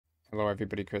Hello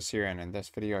everybody, Chris here, and in this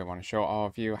video I want to show all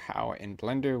of you how in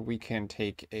Blender we can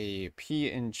take a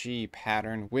PNG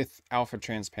pattern with alpha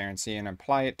transparency and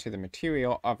apply it to the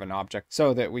material of an object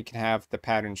so that we can have the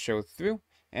pattern show through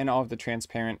and all of the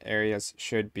transparent areas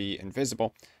should be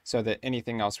invisible so that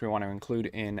anything else we want to include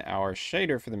in our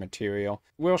shader for the material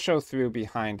will show through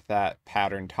behind that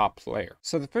pattern top layer.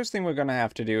 So the first thing we're going to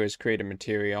have to do is create a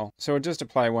material. So we'll just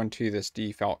apply one to this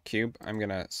default cube. I'm going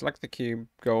to select the cube,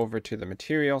 go over to the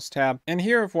materials tab, and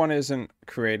here if one isn't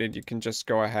created, you can just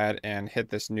go ahead and hit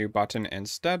this new button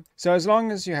instead. So as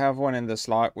long as you have one in the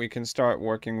slot, we can start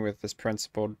working with this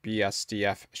principled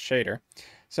BSDF shader.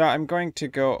 So I'm going to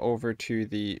go over to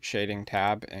the shading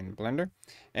tab in Blender,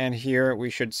 and here we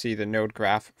should see the node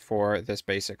graph for this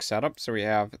basic setup. So we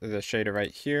have the shader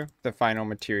right here, the final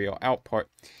material output,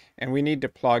 and we need to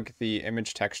plug the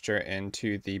image texture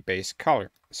into the base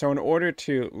color. So in order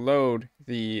to load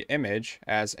the image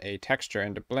as a texture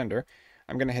into Blender,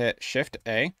 I'm going to hit Shift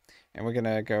A, and we're going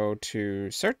to go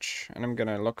to search, and I'm going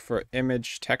to look for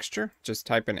image texture. Just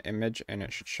type in image and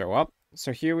it should show up.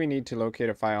 So here we need to locate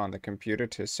a file on the computer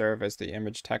to serve as the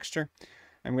image texture.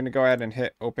 I'm going to go ahead and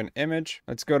hit open image.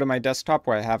 Let's go to my desktop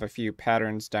where I have a few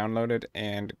patterns downloaded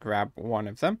and grab one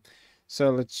of them. So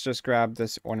let's just grab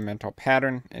this ornamental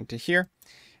pattern into here.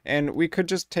 And we could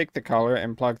just take the color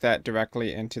and plug that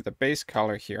directly into the base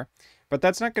color here, but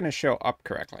that's not going to show up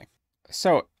correctly.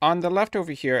 So on the left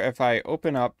over here, if I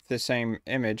open up the same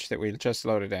image that we just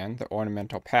loaded in, the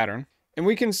ornamental pattern, and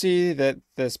we can see that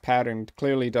this pattern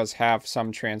clearly does have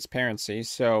some transparency.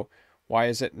 So why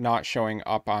is it not showing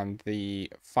up on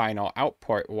the final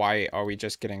output? Why are we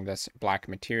just getting this black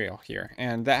material here?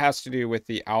 And that has to do with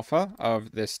the alpha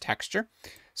of this texture.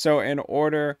 So in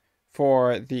order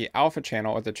for the alpha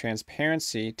channel or the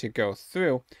transparency to go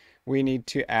through, we need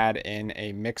to add in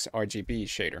a mix RGB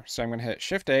shader. So I'm going to hit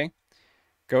Shift A,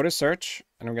 go to search,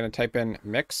 and I'm going to type in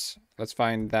mix. Let's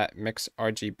find that mix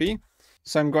RGB.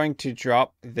 So I'm going to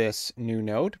drop this new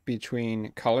node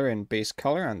between color and base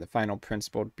color on the final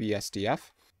principled BSDF.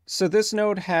 So this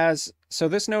node has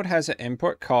an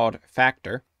input called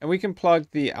factor, and we can plug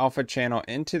the alpha channel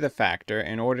into the factor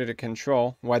in order to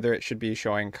control whether it should be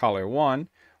showing color 1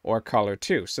 or color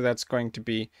 2. So that's going to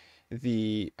be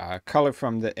the color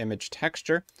from the image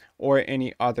texture or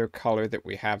any other color that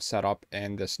we have set up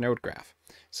in this node graph.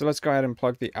 So let's go ahead and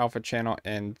plug the alpha channel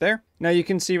in there. Now you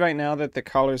can see right now that the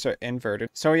colors are inverted.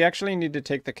 So we actually need to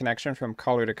take the connection from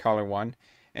color to color 1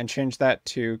 and change that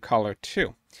to color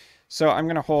 2. So I'm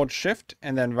going to hold Shift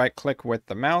and then right click with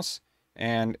the mouse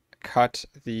and cut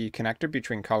the connector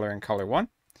between color and color 1.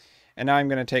 And now I'm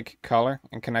going to take color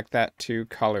and connect that to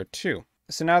color 2.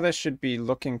 So now this should be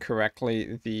looking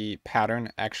correctly. The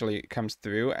pattern actually comes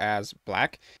through as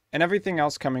black, and everything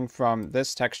else coming from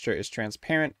this texture is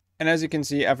transparent. And as you can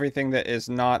see, everything that is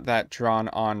not that drawn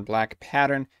on black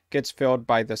pattern gets filled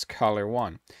by this color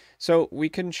 1. So we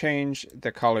can change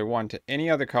the color 1 to any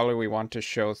other color we want to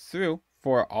show through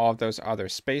for all of those other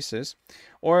spaces,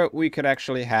 or we could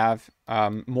actually have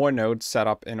more nodes set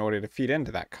up in order to feed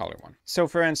into that color 1. So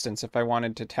for instance, if I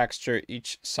wanted to texture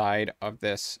each side of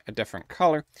this a different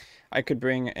color, I could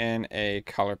bring in a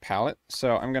color palette.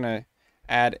 So I'm going to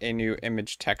add a new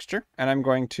image texture, and I'm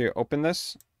going to open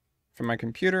this from my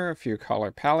computer, a few color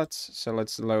palettes. So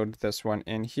let's load this one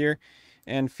in here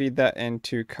and feed that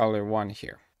into color 1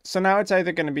 here. So now it's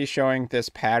either going to be showing this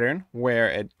pattern where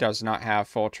it does not have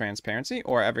full transparency,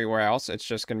 or everywhere else it's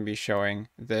just going to be showing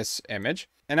this image.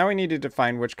 And now we need to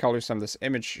define which colors from this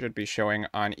image should be showing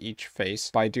on each face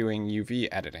by doing UV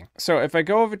editing. So if I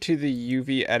go over to the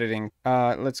UV editing,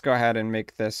 let's go ahead and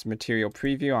make this material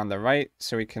preview on the right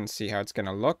so we can see how it's going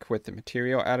to look with the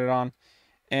material edit on.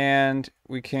 And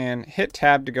we can hit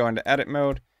Tab to go into edit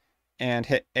mode and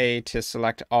hit A to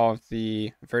select all of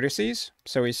the vertices.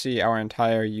 So we see our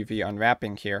entire UV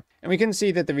unwrapping here. And we can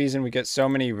see that the reason we get so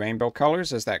many rainbow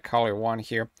colors as that color 1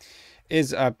 here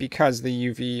is because the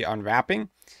UV unwrapping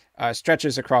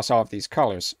stretches across all of these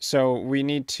colors. So we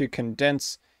need to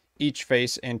condense each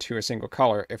face into a single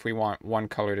color if we want one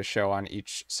color to show on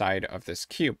each side of this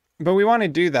cube. But we want to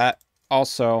do that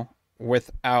also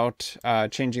without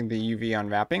changing the UV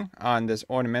unwrapping on this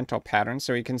ornamental pattern.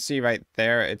 So you can see right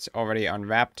there, it's already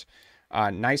unwrapped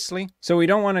nicely. So we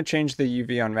don't want to change the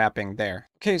UV unwrapping there.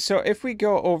 Okay, so if we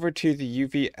go over to the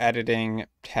UV editing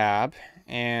tab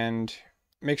and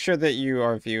make sure that you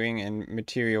are viewing in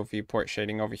material viewport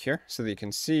shading over here so that you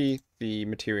can see the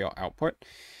material output.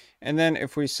 And then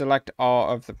if we select all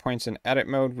of the points in edit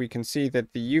mode, we can see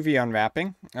that the UV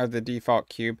unwrapping of the default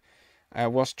cube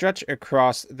will stretch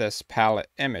across this palette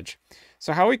image.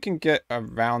 So how we can get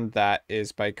around that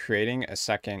is by creating a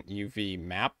second UV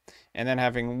map and then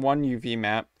having one UV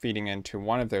map feeding into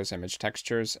one of those image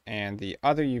textures and the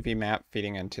other UV map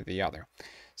feeding into the other.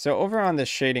 So over on the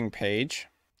shading page,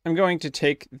 I'm going to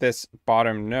take this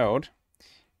bottom node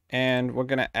and we're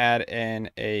going to add in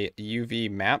a UV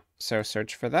map. So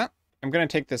search for that. I'm going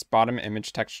to take this bottom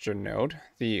image texture node,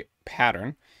 the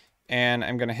pattern, and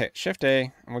I'm going to hit Shift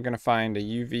A and we're going to find a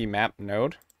UV map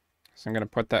node. So I'm going to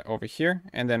put that over here.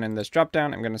 And then in this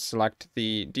dropdown, I'm going to select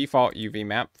the default UV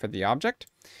map for the object.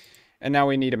 And now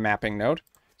we need a mapping node.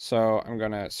 So I'm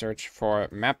going to search for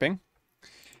mapping.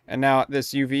 And now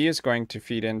this UV is going to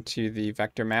feed into the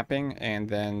vector mapping, and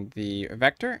then the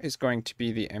vector is going to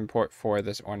be the import for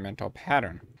this ornamental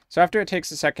pattern. So after it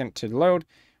takes a second to load,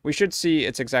 we should see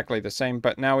it's exactly the same,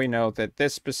 but now we know that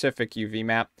this specific UV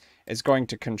map is going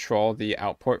to control the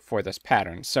output for this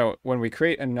pattern. So when we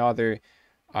create another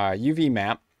UV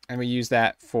map and we use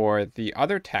that for the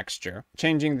other texture,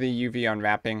 changing the UV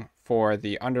unwrapping for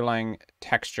the underlying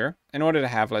texture in order to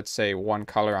have, let's say, one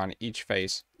color on each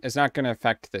face is not going to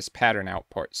affect this pattern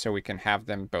output, so we can have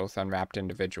them both unwrapped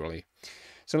individually.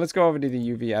 So let's go over to the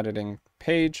UV editing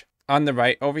page. On the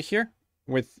right over here,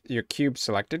 with your cube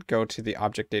selected, go to the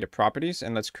object data properties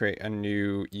and let's create a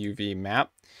new UV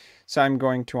map. So I'm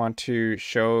going to want to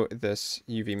show this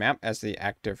UV map as the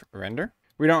active render.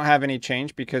 We don't have any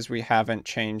change because we haven't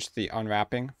changed the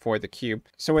unwrapping for the cube.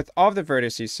 So with all of the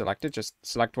vertices selected, just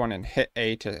select one and hit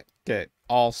A to get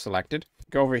all selected.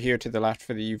 Go over here to the left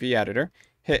for the UV editor.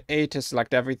 Hit A to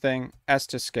select everything, S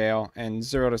to scale, and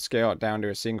 0 to scale it down to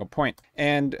a single point.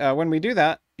 And when we do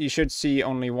that, you should see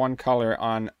only one color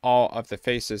on all of the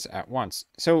faces at once.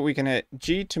 So we can hit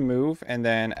G to move and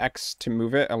then X to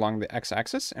move it along the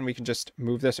X-axis. And we can just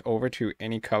move this over to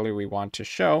any color we want to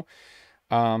show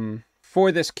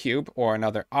for this cube or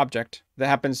another object that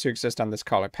happens to exist on this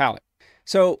color palette.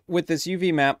 So with this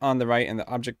UV map on the right in the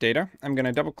object data, I'm going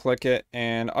to double click it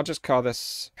and I'll just call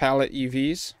this palette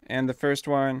UVs. And the first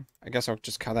one, I guess I'll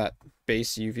just call that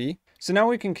base UV. So now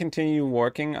we can continue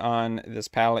working on this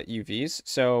palette UVs.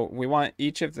 So we want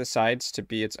each of the sides to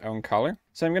be its own color.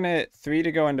 So I'm going to hit 3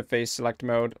 to go into face select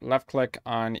mode, left click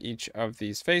on each of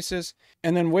these faces.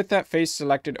 And then with that face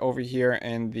selected over here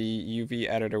in the UV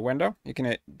editor window, you can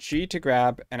hit G to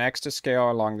grab and X to scale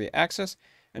along the axis.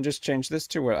 And just change this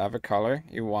to whatever color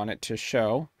you want it to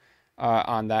show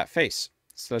on that face.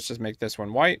 So let's just make this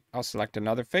one white. I'll select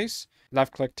another face,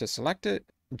 left click to select it,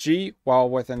 G while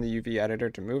within the UV editor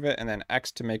to move it, and then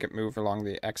X to make it move along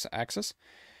the X axis.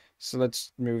 So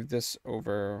let's move this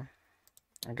over,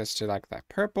 I guess, to like that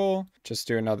purple. Just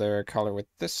do another color with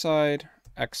this side,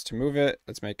 X to move it.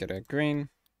 Let's make it a green.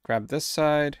 Grab this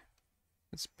side.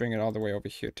 Let's bring it all the way over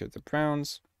here to the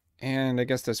browns. And I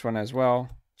guess this one as well.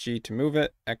 G to move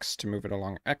it, X to move it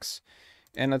along X,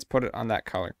 and let's put it on that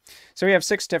color. So we have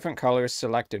 6 different colors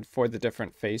selected for the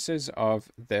different faces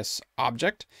of this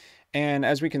object. And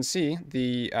as we can see,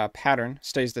 the pattern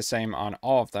stays the same on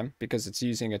all of them because it's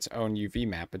using its own UV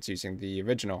map. It's using the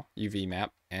original UV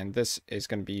map, and this is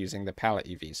going to be using the palette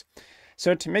UVs.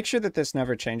 So to make sure that this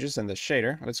never changes in the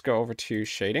shader, let's go over to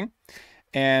shading.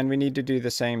 And we need to do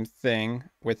the same thing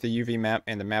with the UV map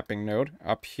and the mapping node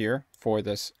up here for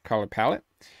this color palette.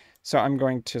 So I'm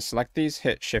going to select these,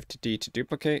 hit Shift D to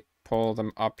duplicate, pull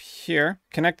them up here,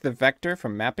 connect the vector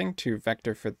from mapping to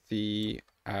vector for the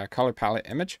color palette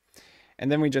image.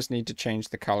 And then we just need to change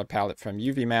the color palette from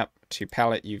UV map to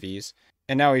palette UVs.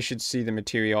 And now we should see the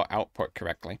material output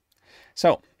correctly.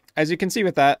 So as you can see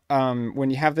with that, when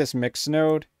you have this mix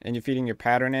node and you're feeding your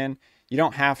pattern in, you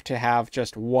don't have to have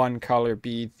just one color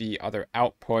be the other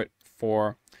output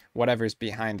for whatever's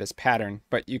behind this pattern,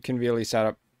 but you can really set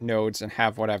up nodes and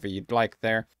have whatever you'd like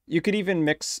there. You could even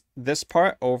mix this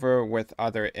part over with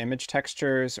other image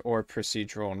textures or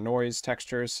procedural noise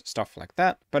textures, stuff like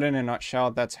that. But in a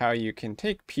nutshell, that's how you can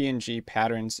take PNG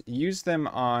patterns, use them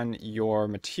on your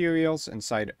materials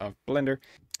inside of Blender,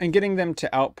 and getting them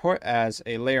to output as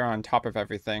a layer on top of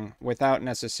everything without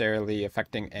necessarily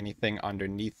affecting anything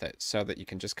underneath it, so that you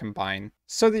can just combine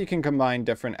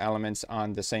different elements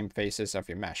on the same faces of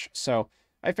your mesh. So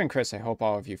I've been Chris. I hope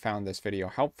all of you found this video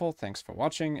helpful. Thanks for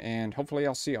watching, and hopefully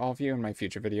I'll see all of you in my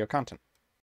future video content.